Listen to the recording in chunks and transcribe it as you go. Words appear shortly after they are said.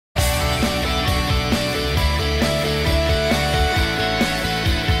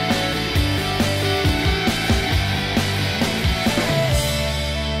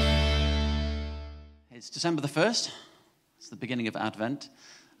December the 1st. It's the beginning of Advent.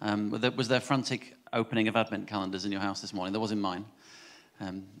 Was there frantic opening of Advent calendars in your house this morning? There was in mine.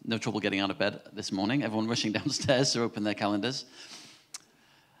 No trouble getting out of bed this morning. Everyone rushing downstairs to open their calendars.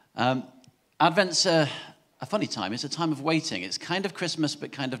 Advent's a funny time. It's a time of waiting. It's kind of Christmas,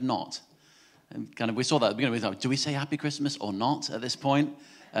 but kind of not. And we saw that at the beginning. We thought, do we say Happy Christmas or not at this point?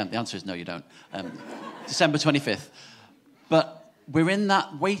 The answer is no, you don't. December 25th. But we're in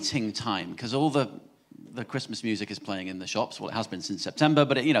that waiting time because all the Christmas music is playing in the shops. Well, it has been since September,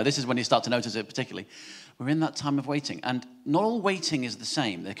 but this is when you start to notice it particularly. We're in that time of waiting. And not all waiting is the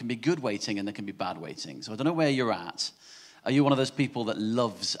same. There can be good waiting and there can be bad waiting. So I don't know where you're at. Are you one of those people that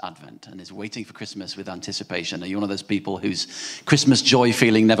loves Advent and is waiting for Christmas with anticipation? Are you one of those people whose Christmas joy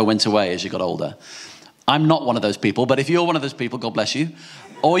feeling never went away as you got older? I'm not one of those people, but if you're one of those people, God bless you.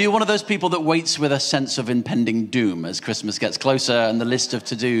 Or you're one of those people that waits with a sense of impending doom as Christmas gets closer and the list of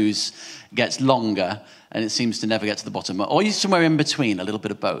to-dos gets longer and it seems to never get to the bottom. Or you're somewhere in between, a little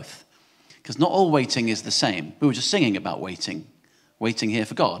bit of both. Because not all waiting is the same. We were just singing about waiting here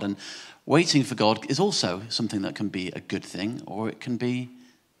for God. And waiting for God is also something that can be a good thing, or it can be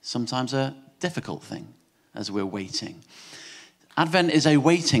sometimes a difficult thing as we're waiting. Advent is a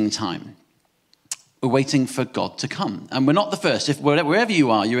waiting time. We're waiting for God to come. And we're not the first. If wherever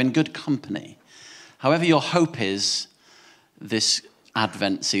you are, you're in good company. However your hope is this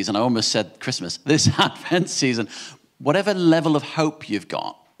Advent season, I almost said Christmas, this Advent season, whatever level of hope you've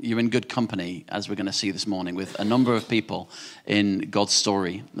got, you're in good company, as we're going to see this morning, with a number of people in God's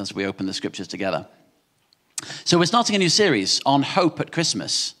story as we open the scriptures together. So we're starting a new series on hope at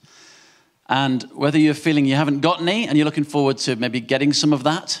Christmas. And whether you're feeling you haven't got any and you're looking forward to maybe getting some of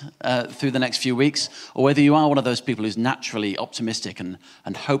that through the next few weeks, or whether you are one of those people who's naturally optimistic and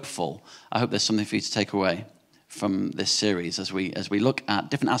hopeful, I hope there's something for you to take away from this series as we look at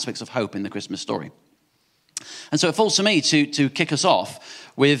different aspects of hope in the Christmas story. And so it falls to me to kick us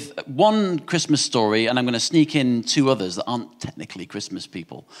off with one Christmas story, and I'm going to sneak in two others that aren't technically Christmas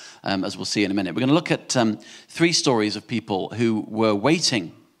people, as we'll see in a minute. We're going to look at three stories of people who were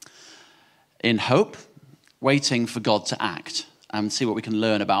waiting in hope, waiting for God to act, and see what we can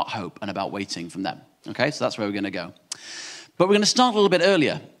learn about hope and about waiting from them. Okay, so that's where we're going to go. But we're going to start a little bit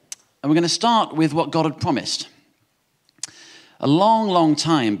earlier, and we're going to start with what God had promised. A long, long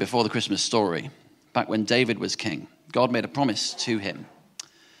time before the Christmas story, back when David was king, God made a promise to him.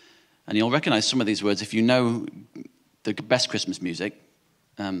 And you'll recognize some of these words if you know the best Christmas music,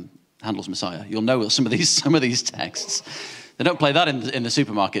 Handel's Messiah. You'll know some of these texts. They don't play that in the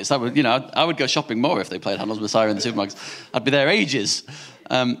supermarkets. That would, I would go shopping more if they played Handel's Messiah in the supermarkets. I'd be there ages.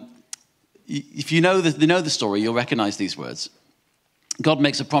 If you know the story, you'll recognize these words. God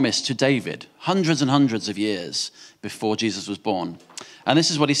makes a promise to David hundreds and hundreds of years before Jesus was born. And this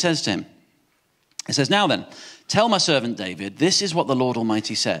is what he says to him. It says, "Now then, tell my servant David, this is what the Lord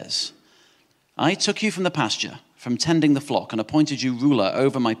Almighty says. I took you from the pasture, from tending the flock, and appointed you ruler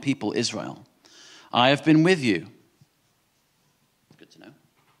over my people Israel. I have been with you." Good to know.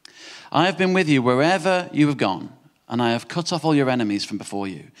 "I have been with you wherever you have gone, and I have cut off all your enemies from before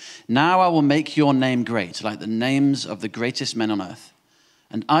you. Now I will make your name great, like the names of the greatest men on earth.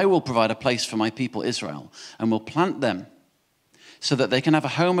 And I will provide a place for my people Israel, and will plant them so that they can have a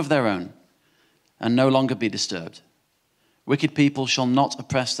home of their own, and no longer be disturbed. Wicked people shall not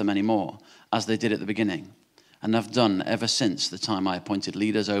oppress them anymore, as they did at the beginning, and have done ever since the time I appointed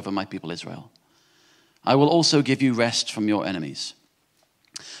leaders over my people Israel. I will also give you rest from your enemies.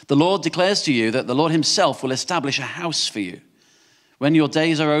 The Lord declares to you that the Lord himself will establish a house for you. When your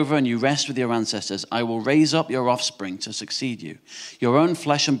days are over and you rest with your ancestors, I will raise up your offspring to succeed you, your own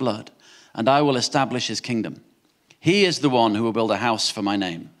flesh and blood, and I will establish his kingdom. He is the one who will build a house for my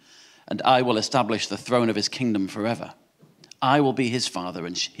name, and I will establish the throne of his kingdom forever. I will be his father,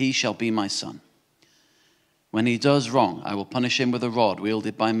 and he shall be my son. When he does wrong, I will punish him with a rod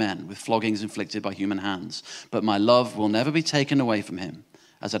wielded by men, with floggings inflicted by human hands. But my love will never be taken away from him,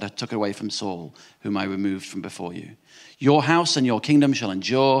 as I took away from Saul, whom I removed from before you. Your house and your kingdom shall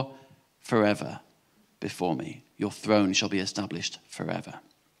endure forever before me. Your throne shall be established forever."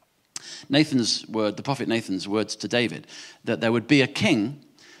 The prophet Nathan's words to David, that there would be a king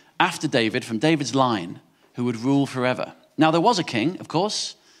after David, from David's line, who would rule forever. Now, there was a king, of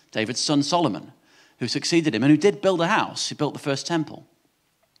course, David's son Solomon, who succeeded him and who did build a house. He built the first temple.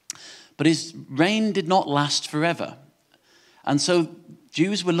 But his reign did not last forever. And so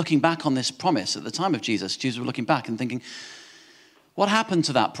Jews were looking back on this promise at the time of Jesus. Jews were looking back and thinking, what happened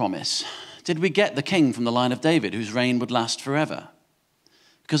to that promise? Did we get the king from the line of David whose reign would last forever?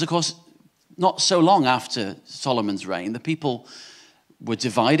 Because, of course, not so long after Solomon's reign, the people were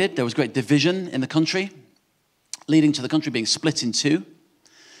divided. There was great division in the country. leading to the country being split in two.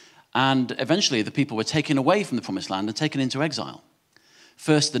 And eventually the people were taken away from the promised land and taken into exile.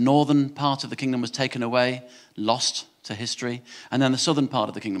 First, the northern part of the kingdom was taken away, lost to history. And then the southern part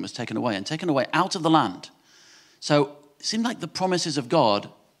of the kingdom was taken away out of the land. So it seemed like the promises of God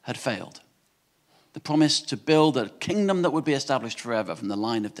had failed. The promise to build a kingdom that would be established forever from the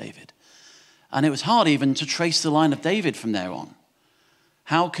line of David. And it was hard even to trace the line of David from there on.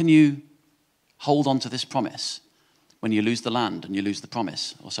 How can you hold on to this promise when you lose the land and you lose the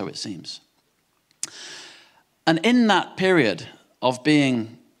promise, or so it seems? And in that period of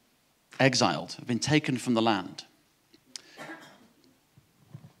being exiled, of being taken from the land,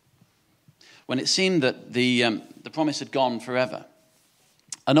 when it seemed that the promise had gone forever,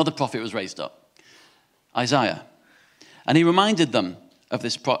 another prophet was raised up, Isaiah. And he reminded them of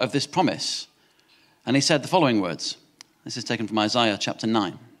this promise. And he said the following words. This is taken from Isaiah chapter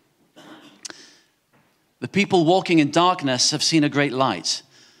 9. The people walking in darkness have seen a great light.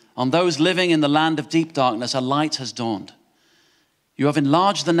 On those living in the land of deep darkness, a light has dawned. You have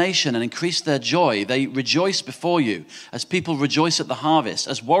enlarged the nation and increased their joy. They rejoice before you as people rejoice at the harvest,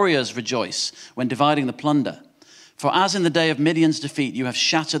 as warriors rejoice when dividing the plunder. For as in the day of Midian's defeat, you have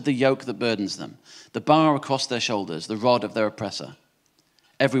shattered the yoke that burdens them, the bar across their shoulders, the rod of their oppressor.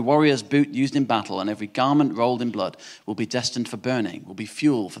 Every warrior's boot used in battle and every garment rolled in blood will be destined for burning, will be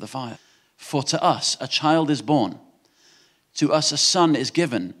fuel for the fire. For to us a child is born, to us a son is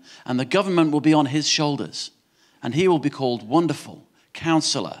given, and the government will be on his shoulders. And he will be called Wonderful,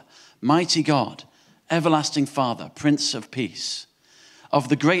 Counselor, Mighty God, Everlasting Father, Prince of Peace. Of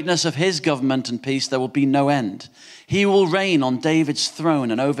the greatness of his government and peace there will be no end. He will reign on David's throne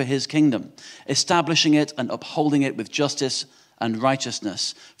and over his kingdom, establishing it and upholding it with justice and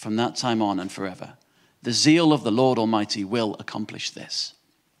righteousness from that time on and forever. The zeal of the Lord Almighty will accomplish this.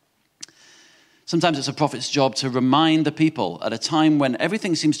 Sometimes it's a prophet's job to remind the people at a time when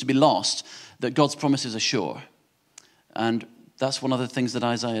everything seems to be lost that God's promises are sure. And that's one of the things that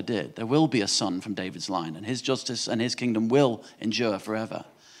Isaiah did. There will be a son from David's line, and his justice and his kingdom will endure forever.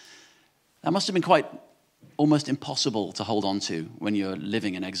 That must have been quite almost impossible to hold on to when you're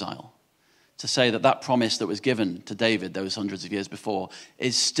living in exile. To say that that promise that was given to David those hundreds of years before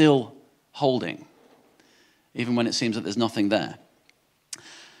is still holding, even when it seems that there's nothing there.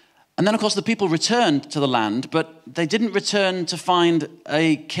 And then, of course, the people returned to the land, but they didn't return to find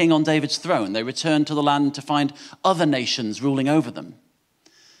a king on David's throne. They returned to the land to find other nations ruling over them.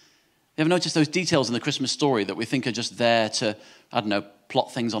 You ever noticed those details in the Christmas story that we think are just there to,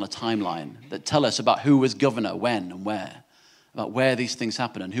 plot things on a timeline that tell us about who was governor, when and where, about where these things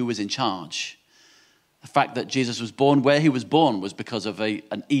happen and who was in charge? The fact that Jesus was born where he was born was because of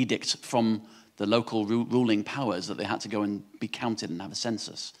an edict from the local ruling powers that they had to go and be counted and have a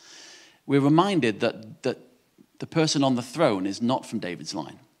census. We're reminded that the person on the throne is not from David's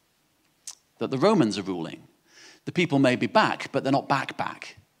line, that the Romans are ruling. The people may be back, but they're not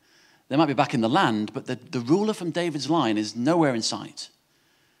back. They might be back in the land, but the ruler from David's line is nowhere in sight.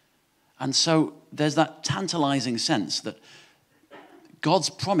 And so there's that tantalizing sense that God's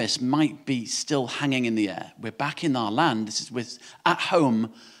promise might be still hanging in the air. We're back in our land. We're at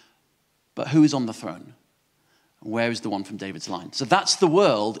home, but who is on the throne? Where is the one from David's line? So that's the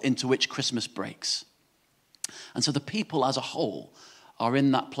world into which Christmas breaks. And so the people as a whole are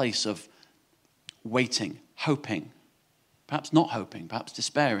in that place of waiting, hoping, perhaps not hoping, perhaps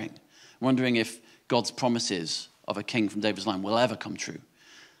despairing, wondering if God's promises of a king from David's line will ever come true,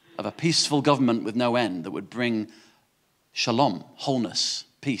 of a peaceful government with no end that would bring shalom, wholeness,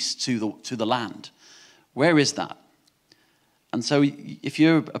 peace to the land. Where is that? And so if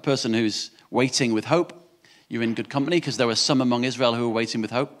you're a person who's waiting with hope, you're in good company, because there were some among Israel who were waiting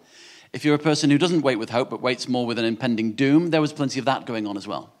with hope. If you're a person who doesn't wait with hope, but waits more with an impending doom, there was plenty of that going on as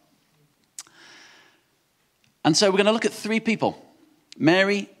well. And so we're going to look at three people: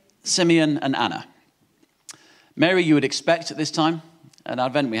 Mary, Simeon, and Anna. Mary, you would expect at this time. At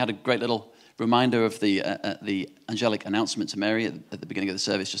Advent, we had a great little reminder of the angelic announcement to Mary at the beginning of the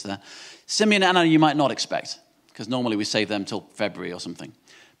service just there. Simeon and Anna, you might not expect, because normally we save them till February or something.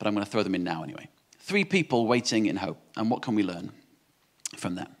 But I'm going to throw them in now anyway. Three people waiting in hope. And what can we learn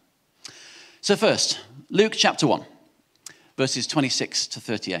from them? So first, Luke chapter 1, verses 26 to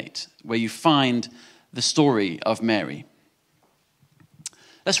 38, where you find the story of Mary.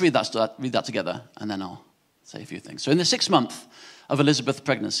 Let's read that together, and then I'll say a few things. So in the 6th month of Elizabeth's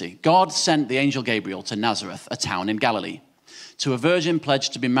pregnancy, God sent the angel Gabriel to Nazareth, a town in Galilee, to a virgin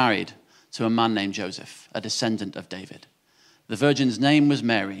pledged to be married to a man named Joseph, a descendant of David. The virgin's name was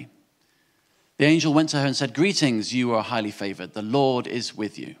Mary. The angel went to her and said, "Greetings, you are highly favored. The Lord is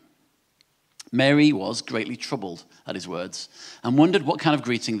with you." Mary was greatly troubled at his words and wondered what kind of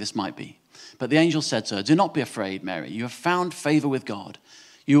greeting this might be. But the angel said to her, "Do not be afraid, Mary. You have found favor with God.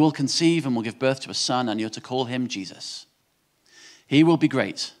 You will conceive and will give birth to a son, and you're to call him Jesus. He will be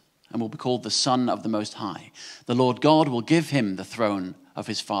great and will be called the Son of the Most High. The Lord God will give him the throne of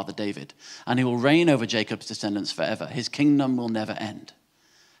his father David, and he will reign over Jacob's descendants forever. His kingdom will never end."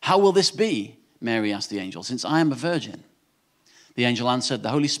 "How will this be?" Mary asked the angel, "since I am a virgin?" The angel answered, "The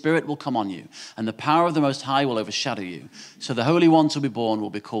Holy Spirit will come on you, and the power of the Most High will overshadow you. So the Holy One to be born will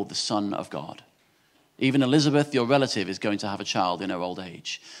be called the Son of God. Even Elizabeth, your relative, is going to have a child in her old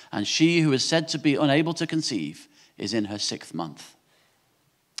age, and she who is said to be unable to conceive is in her 6th month.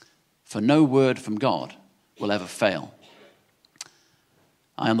 For no word from God will ever fail."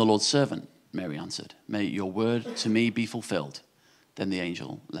 "I am the Lord's servant," Mary answered. "May your word to me be fulfilled." Then the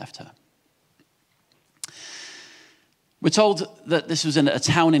angel left her. We're told that this was in a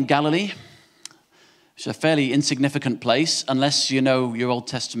town in Galilee. It's a fairly insignificant place unless you know your Old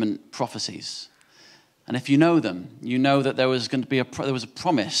Testament prophecies. And if you know them, you know that there was a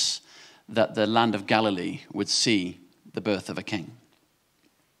promise that the land of Galilee would see the birth of a king.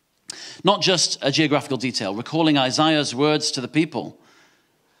 Not just a geographical detail, recalling Isaiah's words to the people,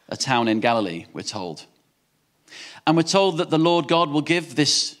 a town in Galilee, we're told. And we're told that the Lord God will give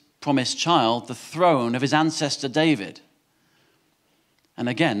this promised child the throne of his ancestor David. And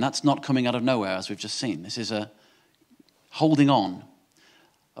again, that's not coming out of nowhere, as we've just seen. This is a holding on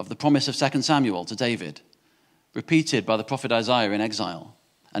of the promise of 2 Samuel to David, repeated by the prophet Isaiah in exile,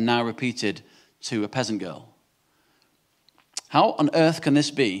 and now repeated to a peasant girl. How on earth can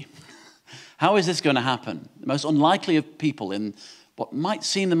this be? How is this going to happen? The most unlikely of people in what might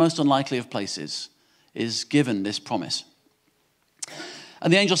seem the most unlikely of places is given this promise.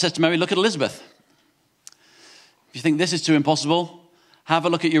 And the angel says to Mary, "Look at Elizabeth. If you think this is too impossible, have a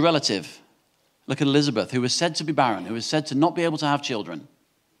look at your relative. Look at Elizabeth, who was said to be barren, who was said to not be able to have children,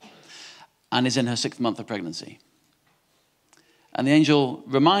 and is in her 6th month of pregnancy." And the angel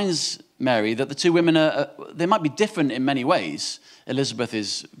reminds Mary that the two women they might be different in many ways. Elizabeth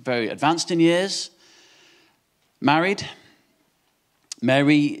is very advanced in years, married.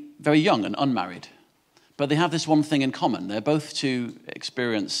 Mary, very young and unmarried. But they have this one thing in common. They're both to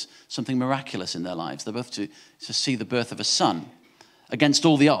experience something miraculous in their lives. They're both to see the birth of a son against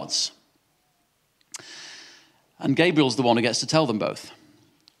all the odds. And Gabriel's the one who gets to tell them both.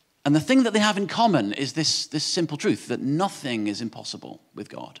 And the thing that they have in common is this simple truth, that nothing is impossible with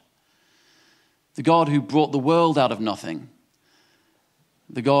God. The God who brought the world out of nothing.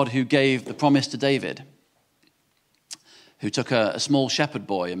 The God who gave the promise to David, who took a small shepherd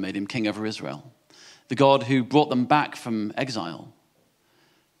boy and made him king over Israel. The God who brought them back from exile.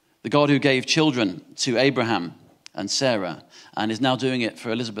 The God who gave children to Abraham and Sarah and is now doing it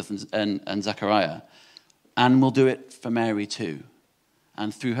for Elizabeth and Zechariah, and will do it for Mary too.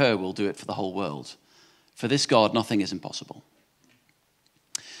 And through her will do it for the whole world. For this God, nothing is impossible.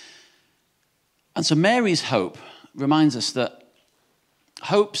 And so Mary's hope reminds us that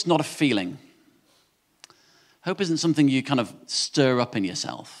hope's not a feeling. Hope isn't something you kind of stir up in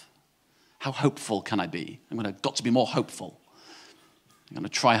yourself. How hopeful can I be? Got to be more hopeful. I'm going to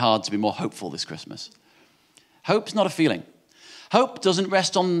try hard to be more hopeful this Christmas. Hope's not a feeling. Hope doesn't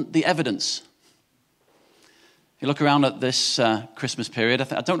rest on the evidence. If you look around at this Christmas period,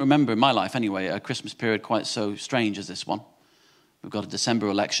 I don't remember in my life anyway a Christmas period quite so strange as this one. We've got a December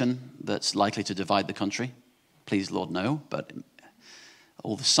election that's likely to divide the country. Please, Lord, no, but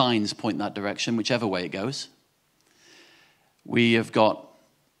all the signs point that direction, whichever way it goes. We have got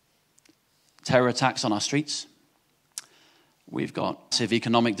terror attacks on our streets. We've got massive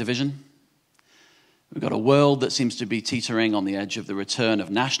economic division. We've got a world that seems to be teetering on the edge of the return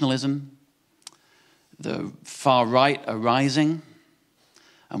of nationalism. The far right are rising,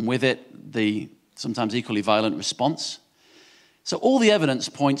 and with it, the sometimes equally violent response. So all the evidence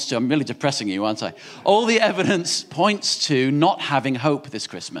points to, I'm really depressing you, aren't I? All the evidence points to not having hope this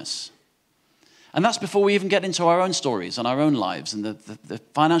Christmas. And that's before we even get into our own stories and our own lives and the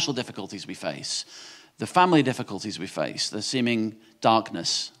financial difficulties we face, the family difficulties we face, the seeming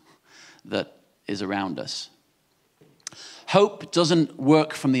darkness that is around us. Hope doesn't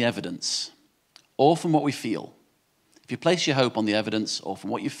work from the evidence or from what we feel. If you place your hope on the evidence or from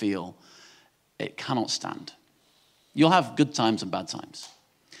what you feel, it cannot stand. You'll have good times and bad times.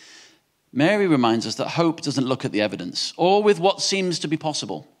 Mary reminds us that hope doesn't look at the evidence or with what seems to be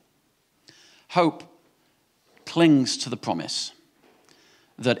possible. Hope clings to the promise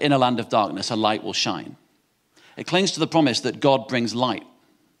that in a land of darkness, a light will shine. It clings to the promise that God brings light.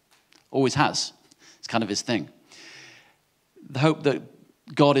 Always has. It's kind of his thing. The hope that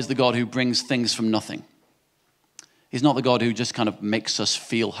God is the God who brings things from nothing. He's not the God who just kind of makes us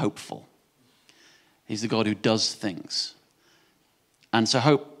feel hopeful. He's the God who does things. And so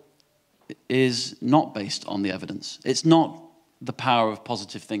hope is not based on the evidence. It's not the power of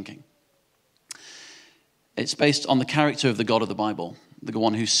positive thinking. It's based on the character of the God of the Bible, the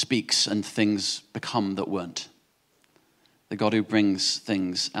one who speaks and things become that weren't. The God who brings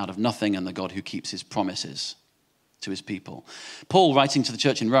things out of nothing and the God who keeps his promises to his people. Paul, writing to the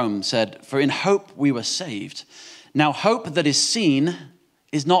church in Rome, said, "For in hope we were saved. Now hope that is seen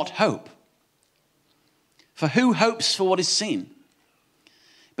is not hope. For who hopes for what is seen?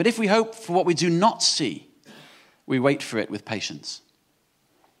 But if we hope for what we do not see, we wait for it with patience."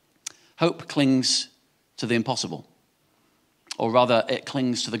 Hope clings to the impossible. Or rather, it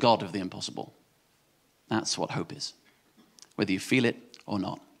clings to the God of the impossible. That's what hope is, whether you feel it or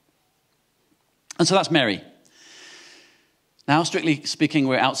not. And so that's Mary. Now, strictly speaking,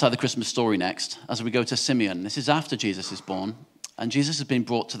 we're outside the Christmas story next, as we go to Simeon. This is after Jesus is born, and Jesus has been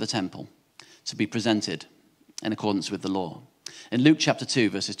brought to the temple to be presented in accordance with the law. In Luke chapter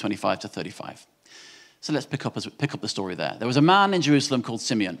 2, verses 25 to 35. So let's pick up the story there. There was a man in Jerusalem called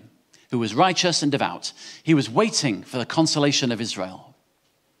Simeon, who was righteous and devout. He was waiting for the consolation of Israel.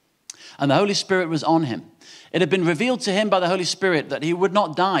 And the Holy Spirit was on him. It had been revealed to him by the Holy Spirit that he would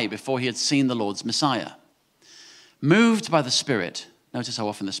not die before he had seen the Lord's Messiah. Moved by the Spirit, notice how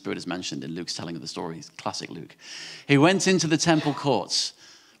often the Spirit is mentioned in Luke's telling of the story, classic Luke. He went into the temple courts.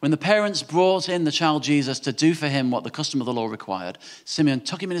 When the parents brought in the child Jesus to do for him what the custom of the law required, Simeon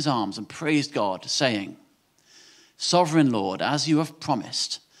took him in his arms and praised God, saying, "Sovereign Lord, as you have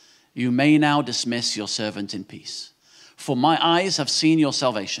promised, you may now dismiss your servant in peace. For my eyes have seen your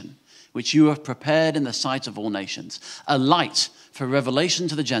salvation, which you have prepared in the sight of all nations, a light for revelation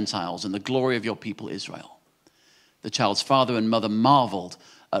to the Gentiles and the glory of your people Israel." The child's father and mother marveled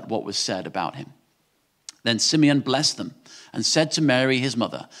at what was said about him. Then Simeon blessed them and said to Mary, his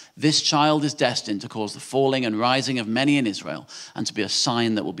mother, "This child is destined to cause the falling and rising of many in Israel and to be a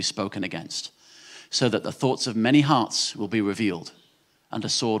sign that will be spoken against, so that the thoughts of many hearts will be revealed, and a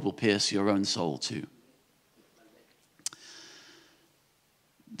sword will pierce your own soul too."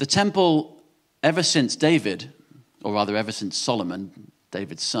 The temple, ever since David, or rather ever since Solomon,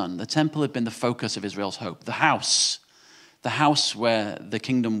 David's son, the temple had been the focus of Israel's hope. The house where the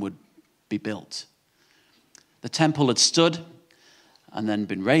kingdom would be built. The temple had stood and then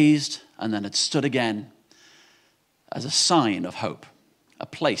been razed and then had stood again as a sign of hope, a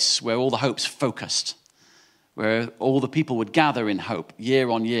place where all the hopes focused, where all the people would gather in hope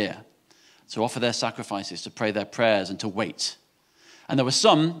year on year to offer their sacrifices, to pray their prayers, and to wait. And there were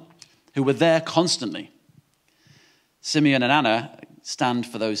some who were there constantly. Simeon and Anna stand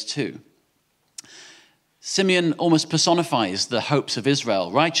for those too. Simeon almost personifies the hopes of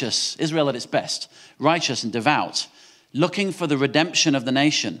Israel, righteous, Israel at its best, righteous and devout, looking for the redemption of the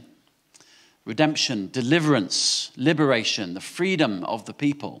nation. Redemption, deliverance, liberation, the freedom of the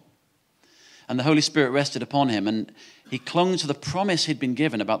people. And the Holy Spirit rested upon him, and he clung to the promise he'd been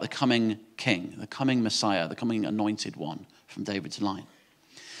given about the coming king, the coming Messiah, the coming anointed one from David's line.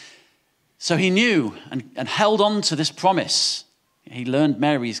 So he knew and held on to this promise. He learned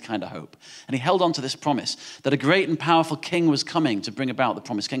Mary's kind of hope, and he held on to this promise that a great and powerful king was coming to bring about the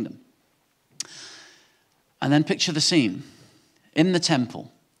promised kingdom. And then picture the scene. In the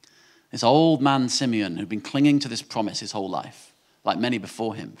temple, this old man Simeon, who'd been clinging to this promise his whole life, like many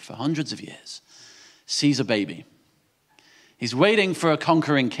before him for hundreds of years, sees a baby. He's waiting for a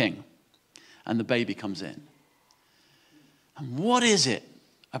conquering king, and the baby comes in. And what is it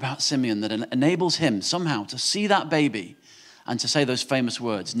about Simeon that enables him somehow to see that baby and to say those famous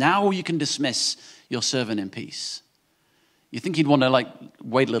words, "Now you can dismiss your servant in peace"? You think he'd want to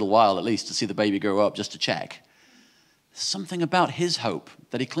wait a little while at least to see the baby grow up just to check. There's something about his hope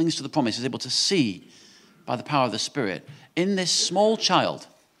that he clings to the promise, is able to see by the power of the Spirit in this small child,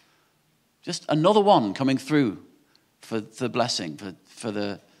 just another one coming through for the blessing, to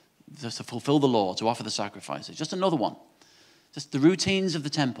fulfill the law, to offer the sacrifices. Just another one. Just the routines of the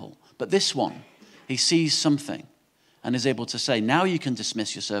temple. But this one, he sees something and is able to say, "Now you can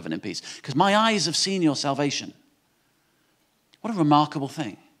dismiss your servant in peace, because my eyes have seen your salvation." What a remarkable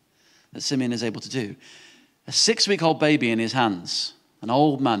thing that Simeon is able to do. A 6-week-old baby in his hands, an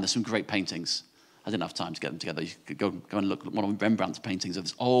old man. There's some great paintings. I didn't have time to get them together. You could go and look at one of Rembrandt's paintings of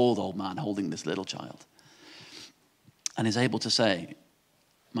this old man holding this little child. And is able to say,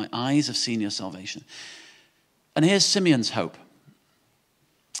 "My eyes have seen your salvation." And here's Simeon's hope.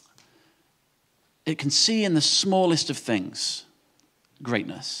 It can see in the smallest of things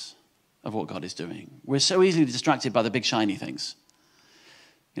greatness of what God is doing. We're so easily distracted by the big shiny things.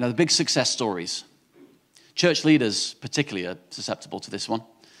 You know, the big success stories. Church leaders particularly are susceptible to this one.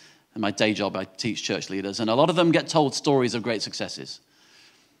 In my day job, I teach church leaders, and a lot of them get told stories of great successes.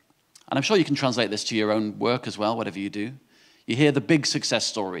 And I'm sure you can translate this to your own work as well, whatever you do. You hear the big success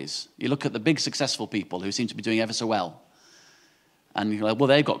stories. You look at the big successful people who seem to be doing ever so well. And you're like, well,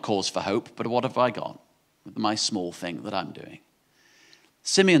 they've got cause for hope, but what have I got with my small thing that I'm doing?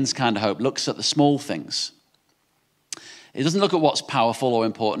 Simeon's kind of hope looks at the small things. It doesn't look at what's powerful or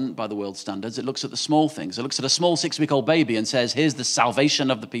important by the world's standards. It looks at the small things. It looks at a small 6-week-old baby and says, here's the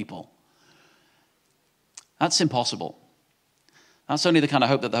salvation of the people. That's impossible. That's only the kind of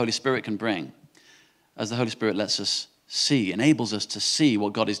hope that the Holy Spirit can bring, as the Holy Spirit lets us see, enables us to see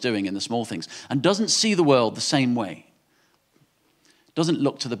what God is doing in the small things, and doesn't see the world the same way. Doesn't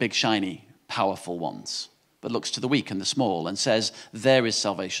look to the big, shiny, powerful ones, but looks to the weak and the small and says, there is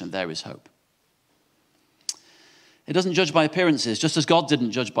salvation, there is hope. It doesn't judge by appearances, just as God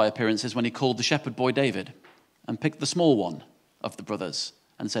didn't judge by appearances when he called the shepherd boy David and picked the small one of the brothers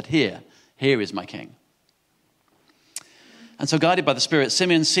and said, here is my king. And so guided by the Spirit,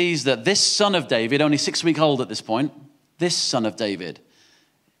 Simeon sees that this son of David, only 6 weeks old at this point, this son of David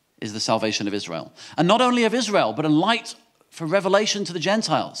is the salvation of Israel. And not only of Israel, but a light for revelation to the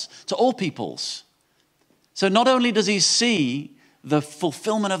Gentiles, to all peoples. So not only does he see the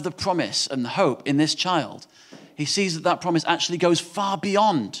fulfillment of the promise and the hope in this child, he sees that that promise actually goes far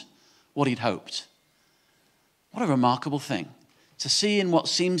beyond what he'd hoped. What a remarkable thing to see in what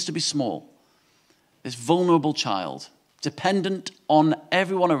seems to be small, this vulnerable child, dependent on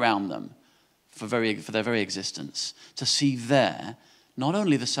everyone around them for their very existence, to see there not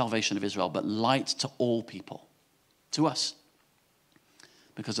only the salvation of Israel, but light to all people, to us,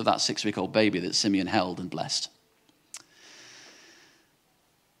 because of that 6-week-old baby that Simeon held and blessed.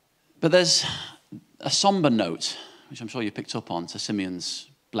 But there's a somber note, which I'm sure you picked up on, to Simeon's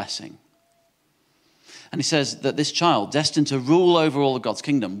blessing. And he says that this child, destined to rule over all of God's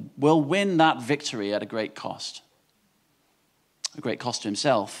kingdom, will win that victory at a great cost. A great cost to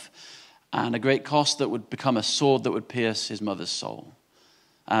himself, and a great cost that would become a sword that would pierce his mother's soul,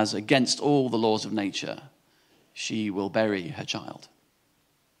 as against all the laws of nature, she will bury her child.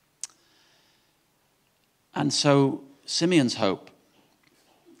 And so Simeon's hope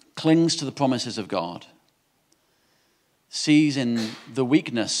clings to the promises of God, sees in the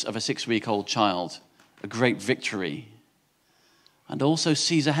weakness of a 6-week-old child a great victory, and also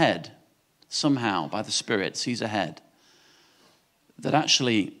sees ahead, somehow by the Spirit, sees ahead, that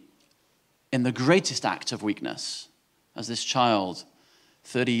actually in the greatest act of weakness, as this child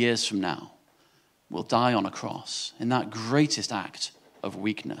 30 years from now will die on a cross, in that greatest act of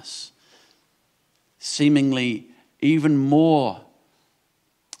weakness, seemingly even more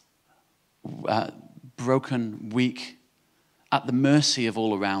broken, weak, at the mercy of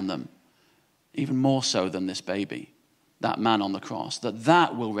all around them, even more so than this baby, that man on the cross,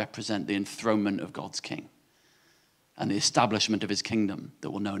 that will represent the enthronement of God's king and the establishment of his kingdom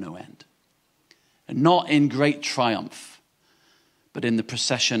that will know no end. And not in great triumph, but in the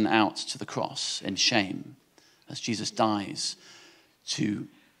procession out to the cross in shame, as Jesus dies to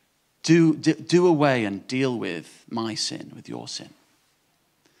do away and deal with my sin, with your sin,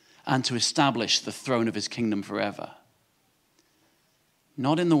 and to establish the throne of his kingdom forever.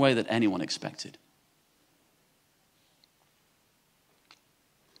 Not in the way that anyone expected.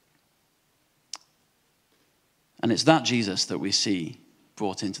 And it's that Jesus that we see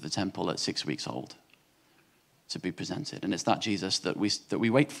brought into the temple at 6 weeks old to be presented. And it's that Jesus that we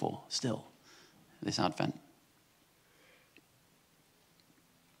wait for still this Advent.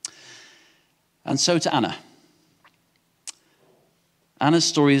 And so to Anna. Anna's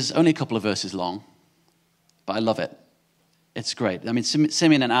story is only a couple of verses long, but I love it. It's great. I mean,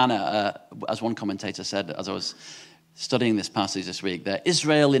 Simeon and Anna, as one commentator said, as I was studying this passage this week, they're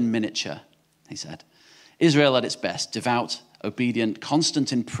Israel in miniature, he said. Israel at its best, devout, obedient,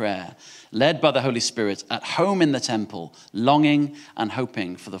 constant in prayer, led by the Holy Spirit, at home in the temple, longing and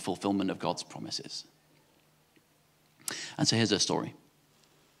hoping for the fulfillment of God's promises. And so here's her story.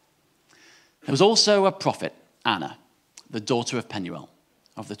 There was also a prophet, Anna, the daughter of Penuel,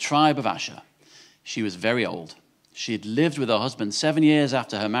 of the tribe of Asher. She was very old. She had lived with her husband 7 years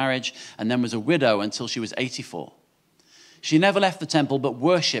after her marriage and then was a widow until she was 84. She never left the temple but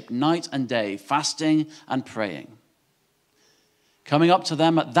worshipped night and day, fasting and praying. Coming up to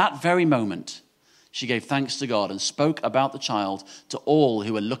them at that very moment, she gave thanks to God and spoke about the child to all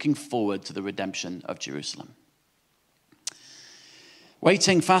who were looking forward to the redemption of Jerusalem.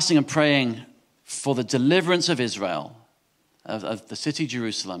 Waiting, fasting and praying for the deliverance of Israel, of the city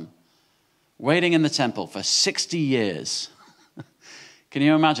Jerusalem, waiting in the temple for 60 years, Can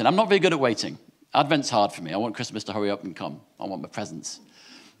you imagine? I'm not very good at waiting. Advent's hard for me. I want Christmas to hurry up and come. I want my presents.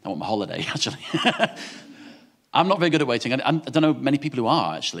 I want my holiday, actually. I'm not very good at waiting. I don't know many people who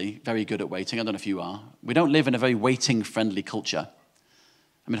are, actually, very good at waiting. I don't know if you are. We don't live in a very waiting-friendly culture.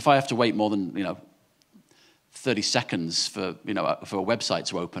 I mean, if I have to wait more than, 30 seconds for a website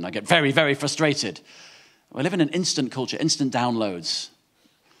to open, I get very, very frustrated. We live in an instant culture, instant downloads.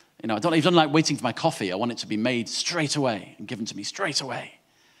 I don't like waiting for my coffee. I want it to be made straight away and given to me straight away.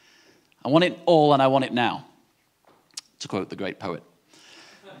 I want it all and I want it now, to quote the great poet.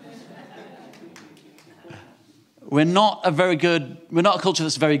 We're not a culture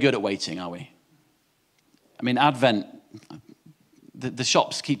that's very good at waiting, are we? I mean, Advent, the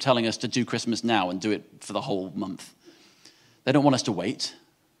shops keep telling us to do Christmas now and do it for the whole month. They don't want us to wait.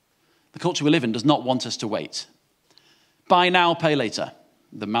 The culture we live in does not want us to wait. Buy now, pay later.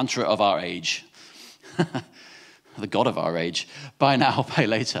 The mantra of our age. The God of our age. Buy now, pay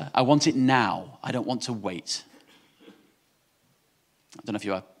later. I want it now. I don't want to wait. I don't know if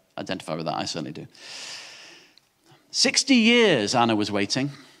you identify with that. I certainly do. 60 years Anna was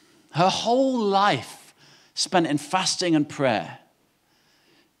waiting. Her whole life spent in fasting and prayer.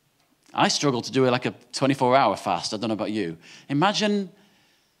 I struggle to do like a 24-hour fast. I don't know about you. Imagine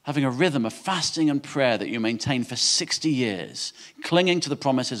having a rhythm of fasting and prayer that you maintain for 60 years, clinging to the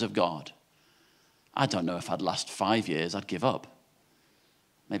promises of God. I don't know if I'd last 5 years. I'd give up.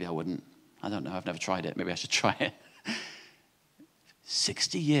 Maybe I wouldn't. I don't know. I've never tried it. Maybe I should try it.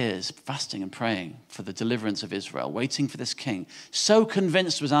 60 years fasting and praying for the deliverance of Israel, waiting for this king. So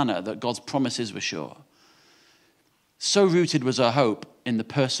convinced was Anna that God's promises were sure. So rooted was her hope in the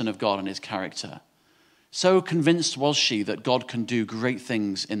person of God and his character. So convinced was she that God can do great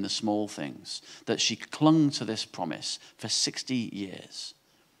things in the small things, that she clung to this promise for 60 years.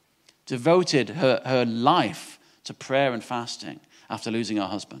 Devoted her life to prayer and fasting after losing her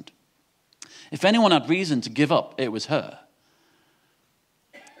husband. If anyone had reason to give up, it was her.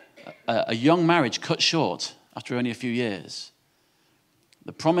 A young marriage cut short after only a few years.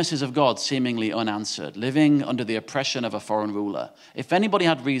 The promises of God seemingly unanswered, living under the oppression of a foreign ruler. If anybody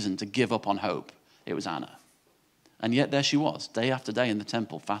had reason to give up on hope, it was Anna. And yet there she was, day after day in the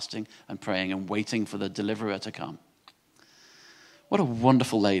temple, fasting and praying and waiting for the deliverer to come. What a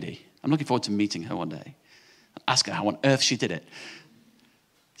wonderful lady. I'm looking forward to meeting her one day. Ask her how on earth she did it.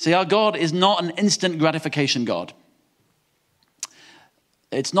 See, our God is not an instant gratification God.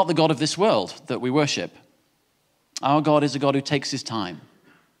 It's not the God of this world that we worship. Our God is a God who takes his time.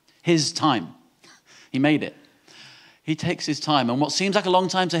 His time. He made it. He takes his time. And what seems like a long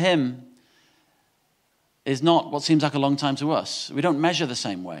time to him is not what seems like a long time to us. We don't measure the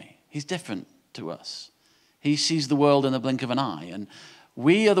same way. He's different to us. He sees the world in the blink of an eye. And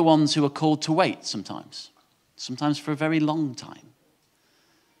we are the ones who are called to wait sometimes for a very long time.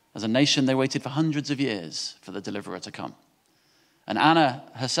 As a nation, they waited for hundreds of years for the deliverer to come. And Anna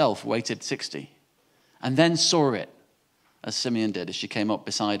herself waited 60 and then saw it, as Simeon did as she came up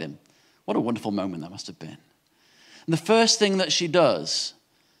beside him. What a wonderful moment that must have been. And the first thing that she does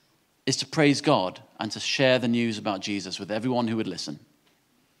is to praise God and to share the news about Jesus with everyone who would listen.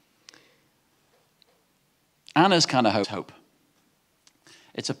 Anna's kind of hope.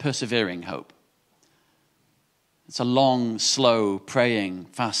 It's a persevering hope. It's a long, slow, praying,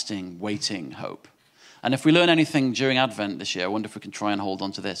 fasting, waiting hope. And if we learn anything during Advent this year, I wonder if we can try and hold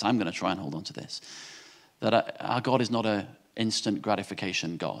on to this. I'm going to try and hold on to this. That our God is not an instant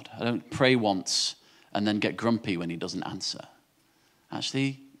gratification God. I don't pray once and then get grumpy when he doesn't answer.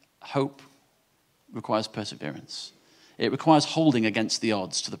 Actually, hope requires perseverance. It requires holding against the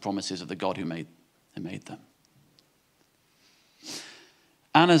odds to the promises of the God who made them.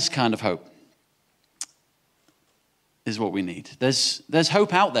 Anna's kind of hope is what we need. There's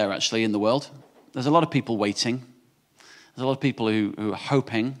hope out there, actually, in the world. There's a lot of people waiting. There's a lot of people who are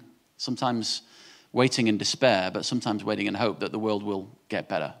hoping, sometimes waiting in despair, but sometimes waiting in hope that the world will get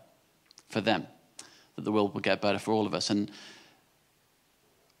better for them, that the world will get better for all of us. And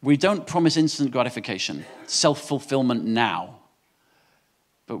we don't promise instant gratification, self-fulfillment now,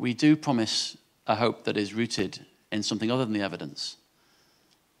 but we do promise a hope that is rooted in something other than the evidence.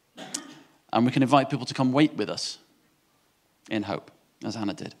 And we can invite people to come wait with us in hope, as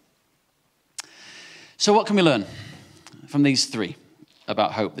Hannah did. So what can we learn from these three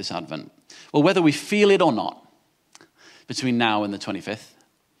about hope this Advent? Well, whether we feel it or not, between now and the 25th,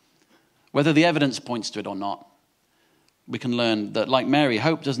 whether the evidence points to it or not, we can learn that, like Mary,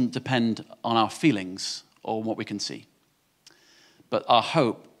 hope doesn't depend on our feelings or what we can see. But our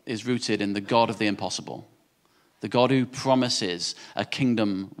hope is rooted in the God of the impossible, the God who promises a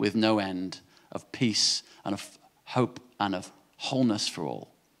kingdom with no end, of peace and of hope and of wholeness for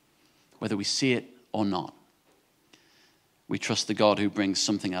all, whether we see it or not. We trust the God who brings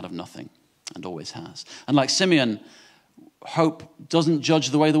something out of nothing and always has. And like Simeon, hope doesn't judge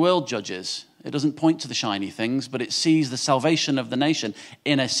the way the world judges. It doesn't point to the shiny things, but it sees the salvation of the nation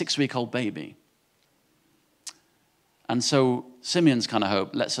in a 6-week-old baby. And so Simeon's kind of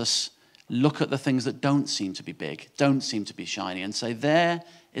hope lets us look at the things that don't seem to be big, don't seem to be shiny, and say, there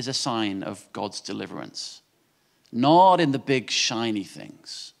is a sign of God's deliverance. Not in the big, shiny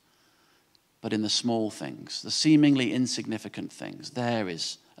things, but in the small things, the seemingly insignificant things. There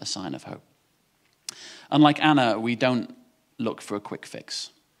is a sign of hope. Unlike Anna, we don't look for a quick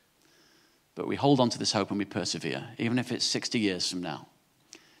fix, but we hold on to this hope and we persevere, even if it's 60 years from now.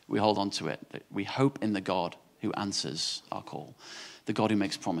 We hold on to it. We hope in the God who answers our call, the God who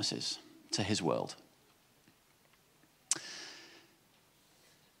makes promises to his world.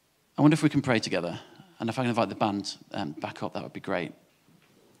 I wonder if we can pray together, and if I can invite the band back up, that would be great.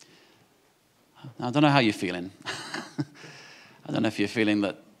 Now, I don't know how you're feeling. I don't know if you're feeling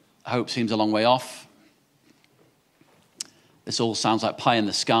that hope seems a long way off. This all sounds like pie in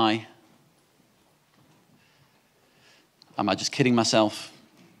the sky. Am I just kidding myself?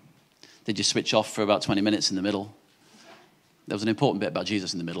 Did you switch off for about 20 minutes in the middle? There was an important bit about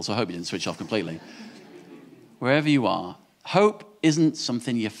Jesus in the middle, so I hope you didn't switch off completely. Wherever you are, hope isn't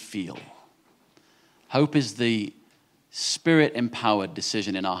something you feel. Hope is the Spirit-empowered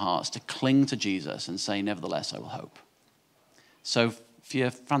decision in our hearts to cling to Jesus and say, nevertheless, I will hope. So if you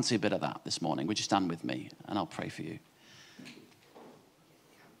fancy a bit of that this morning, would you stand with me and I'll pray for you.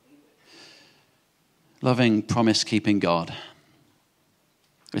 Loving, promise-keeping God,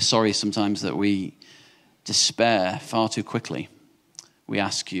 we're sorry sometimes that we despair far too quickly. We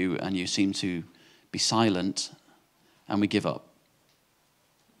ask you and you seem to be silent and we give up.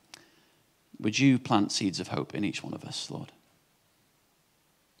 Would you plant seeds of hope in each one of us, Lord?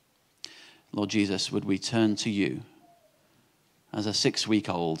 Lord Jesus, would we turn to you as a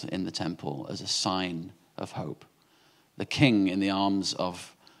 6-week-old in the temple as a sign of hope, the king in the arms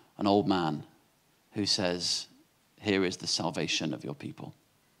of an old man who says, here is the salvation of your people.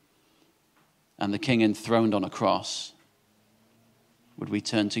 And the king enthroned on a cross, would we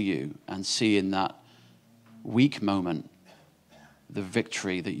turn to you and see in that weak moment the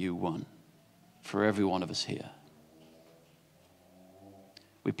victory that you won for every one of us here.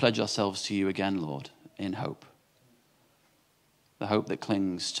 We pledge ourselves to you again, Lord, in hope. The hope that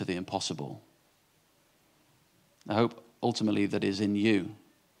clings to the impossible. The hope ultimately that is in you,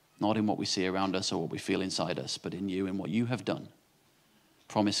 not in what we see around us or what we feel inside us, but in you, in what you have done.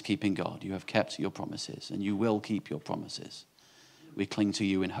 Promise-keeping God, you have kept your promises and you will keep your promises. We cling to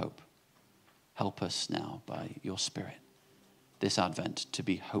you in hope. Help us now by your Spirit this Advent to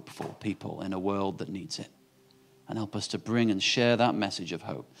be hopeful people in a world that needs it. And help us to bring and share that message of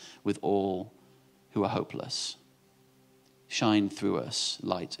hope with all who are hopeless. Shine through us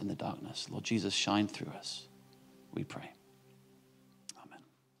light in the darkness. Lord Jesus, shine through us, we pray.